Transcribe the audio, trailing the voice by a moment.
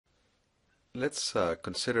Let's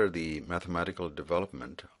consider the mathematical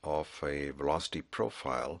development of a velocity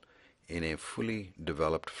profile in a fully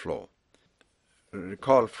developed flow.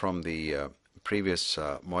 Recall from the previous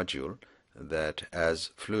module that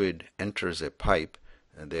as fluid enters a pipe,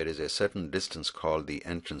 there is a certain distance called the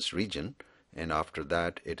entrance region, and after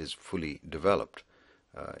that it is fully developed.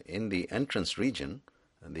 In the entrance region,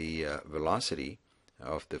 the velocity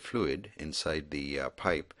of the fluid inside the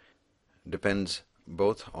pipe depends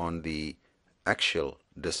both on the axial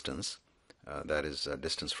distance, that is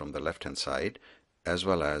distance from the left hand side, as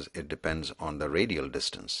well as it depends on the radial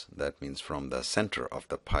distance, that means from the center of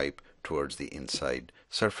the pipe towards the inside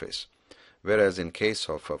surface. Whereas in case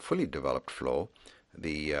of a fully developed flow,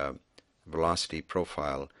 the velocity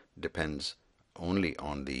profile depends only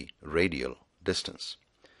on the radial distance.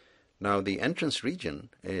 Now the entrance region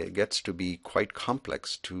gets to be quite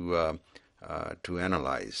complex to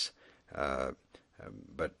analyze.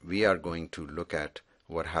 But we are going to look at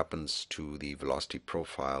what happens to the velocity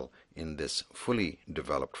profile in this fully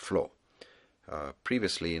developed flow.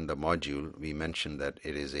 Previously in the module, we mentioned that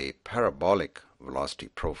it is a parabolic velocity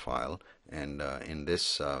profile, and in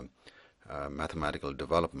this mathematical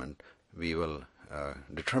development, we will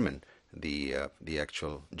determine the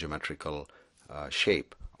actual geometrical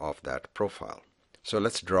shape of that profile. So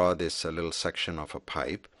let's draw this little section of a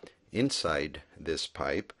pipe. Inside this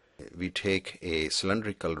pipe, we take a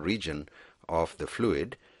cylindrical region of the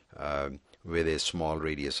fluid with a small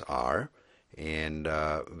radius r, and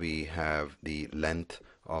we have the length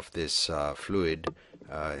of this fluid,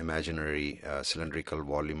 imaginary cylindrical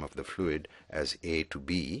volume of the fluid, as a to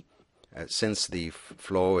b. Since the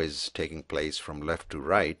flow is taking place from left to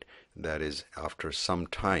right, that is, after some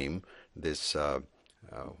time, this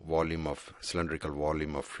cylindrical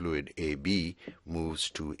volume of fluid AB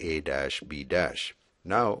moves to A dash B dash.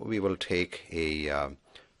 Now we will take a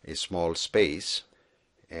small space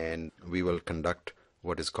and we will conduct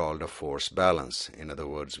what is called a force balance. In other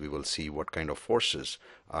words, we will see what kind of forces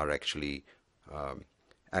are actually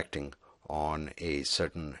acting on a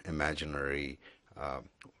certain imaginary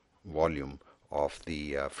volume of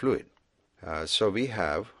the fluid. So we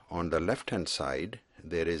have on the left hand side,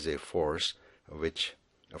 there is a force which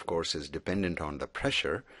of course is dependent on the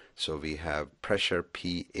pressure. So we have pressure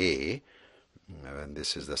PA, and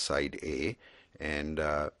this is the side A, and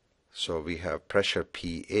so we have pressure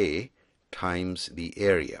PA times the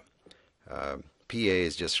area. PA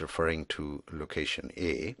is just referring to location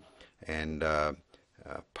A, and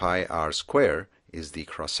pi r square is the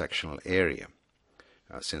cross-sectional area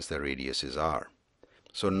since the radius is r.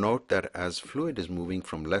 So note that as fluid is moving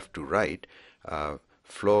from left to right,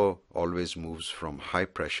 flow always moves from high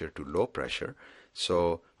pressure to low pressure.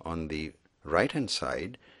 So on the right hand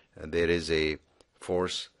side, there is a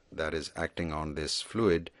force that is acting on this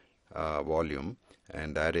fluid volume,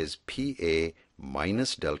 and that is PA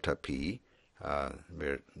minus delta P,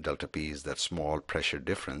 where delta P is that small pressure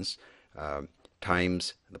difference,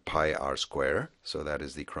 times the pi r square, so that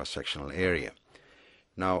is the cross-sectional area.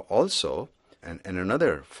 Now also, and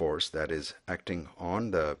another force that is acting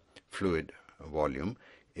on the fluid volume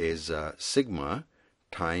is sigma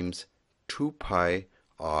times 2 pi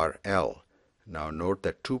RL. Now note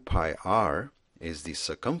that 2 pi r is the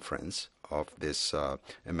circumference of this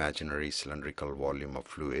imaginary cylindrical volume of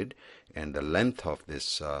fluid, and the length of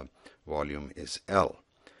this volume is L.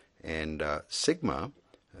 And sigma,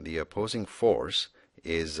 the opposing force,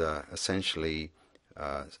 is essentially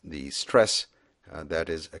the stress that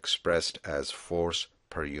is expressed as force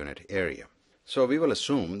per unit area. So we will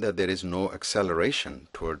assume that there is no acceleration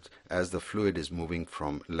towards as the fluid is moving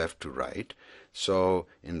from left to right. So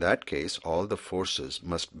in that case, all the forces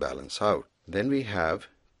must balance out. Then we have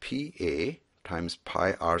PA times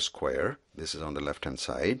pi r square, this is on the left hand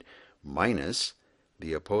side, minus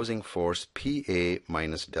the opposing force PA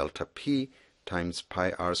minus delta P times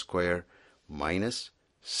pi r square minus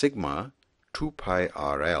sigma 2 pi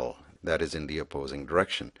RL, that is in the opposing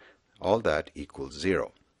direction. All that equals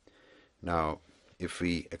 0. Now, if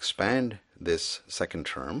we expand this second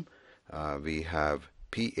term, we have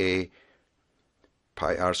PA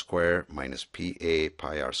pi r square minus PA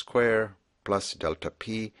pi r square plus delta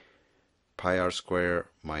P pi r square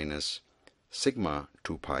minus sigma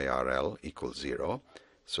 2 pi RL equals 0.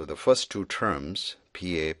 So the first two terms,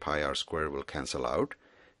 PA pi r square, will cancel out,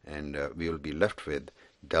 and we will be left with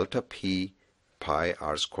delta P pi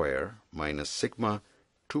r square minus sigma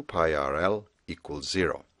 2 pi RL equals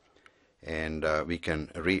 0. And we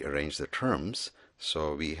can rearrange the terms.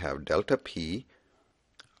 So we have delta P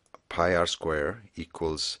pi r square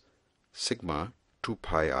equals sigma 2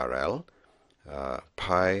 pi RL.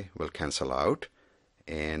 Pi will cancel out,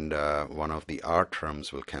 and one of the r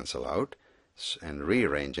terms will cancel out. And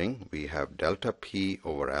rearranging, we have delta P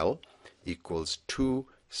over L equals 2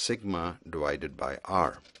 sigma divided by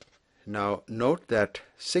r. Now note that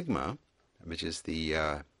sigma, which is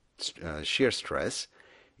the shear stress,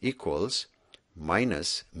 equals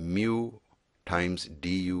minus mu times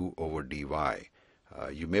du over dy.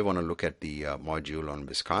 You may want to look at the module on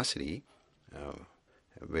viscosity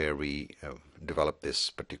where we develop this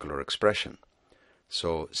particular expression.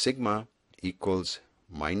 So sigma equals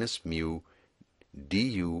minus mu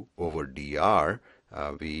du over dr.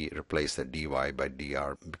 We replace the dy by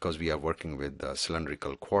dr because we are working with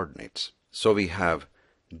cylindrical coordinates. So we have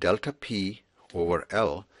delta P over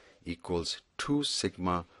L equals 2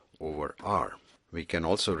 sigma over r. We can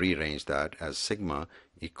also rearrange that as sigma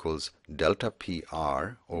equals delta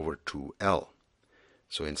PR over 2L.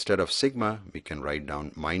 So instead of sigma, we can write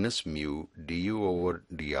down minus mu du over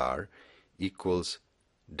dr equals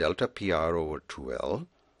delta PR over 2L.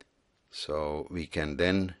 So we can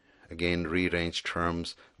then again rearrange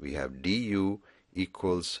terms. We have du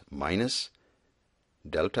equals minus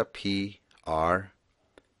delta PR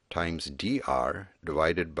times dr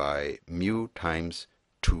divided by mu times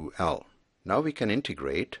 2L. Now we can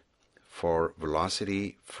integrate for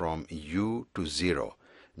velocity from u to 0.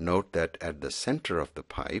 Note that at the center of the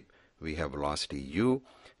pipe we have velocity u,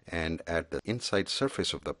 and at the inside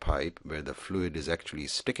surface of the pipe where the fluid is actually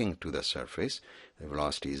sticking to the surface, the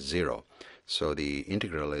velocity is 0. So the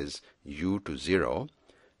integral is u to 0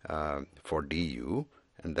 for du,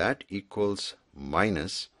 and that equals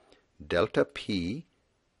minus delta P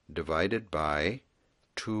divided by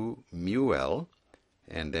 2 mu L,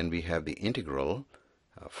 and then we have the integral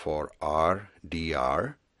for r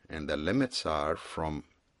dr, and the limits are from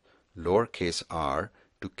lowercase r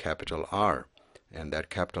to capital R, and that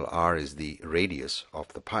capital R is the radius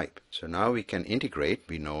of the pipe. So now we can integrate.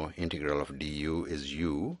 We know integral of du is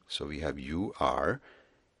u, so we have ur,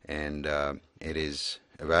 and it is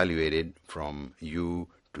evaluated from u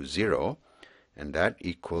to 0, and that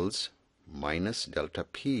equals minus delta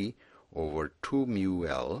P over 2 mu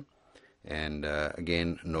L. And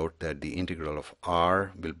again note that the integral of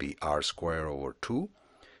r will be r square over 2.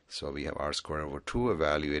 So we have r square over 2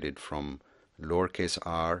 evaluated from lowercase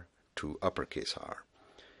r to uppercase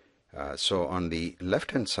r. So on the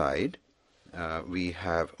left hand side we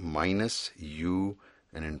have minus u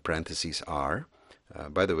and in parentheses r.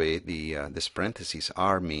 By the way, this parentheses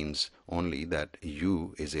r means only that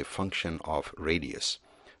u is a function of radius.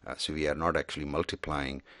 So we are not actually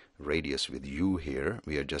multiplying radius with u here.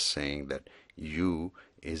 We are just saying that u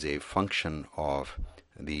is a function of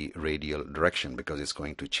the radial direction because it's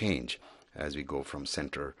going to change as we go from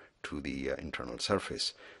center to the internal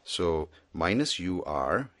surface. So minus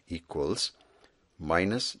ur equals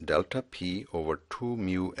minus delta P over 2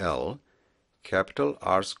 mu L capital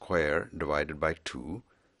R square divided by 2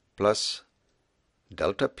 plus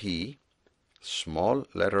delta P small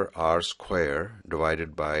letter r square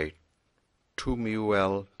divided by 2 mu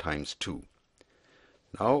L times 2.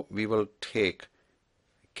 Now we will take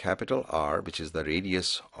capital R, which is the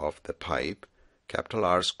radius of the pipe, capital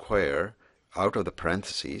R square out of the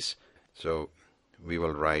parentheses. So we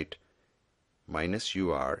will write minus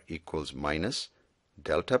ur equals minus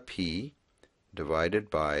delta P divided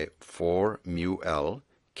by 4 mu L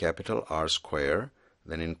capital R square.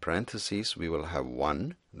 Then in parentheses we will have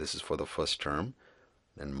 1. This is for the first term.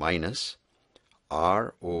 Then minus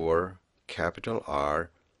r over capital R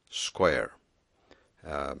square.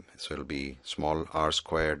 So it'll be small r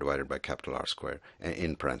square divided by capital R square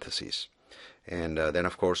in parentheses. And then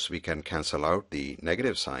of course we can cancel out the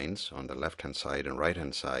negative signs on the left hand side and right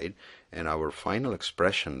hand side, and our final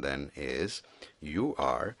expression then is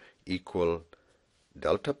ur equal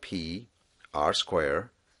delta P R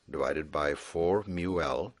square divided by 4 mu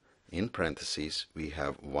L. In parentheses we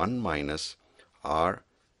have 1 minus r,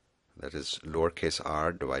 that is lowercase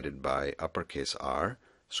r divided by uppercase R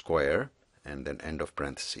square, and then end of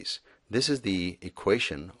parentheses. This is the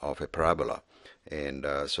equation of a parabola, and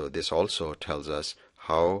so this also tells us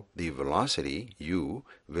how the velocity u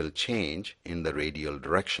will change in the radial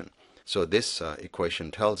direction. So this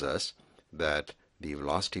equation tells us that the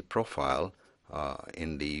velocity profile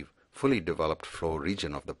in the fully developed flow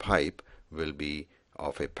region of the pipe will be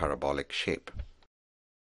of a parabolic shape.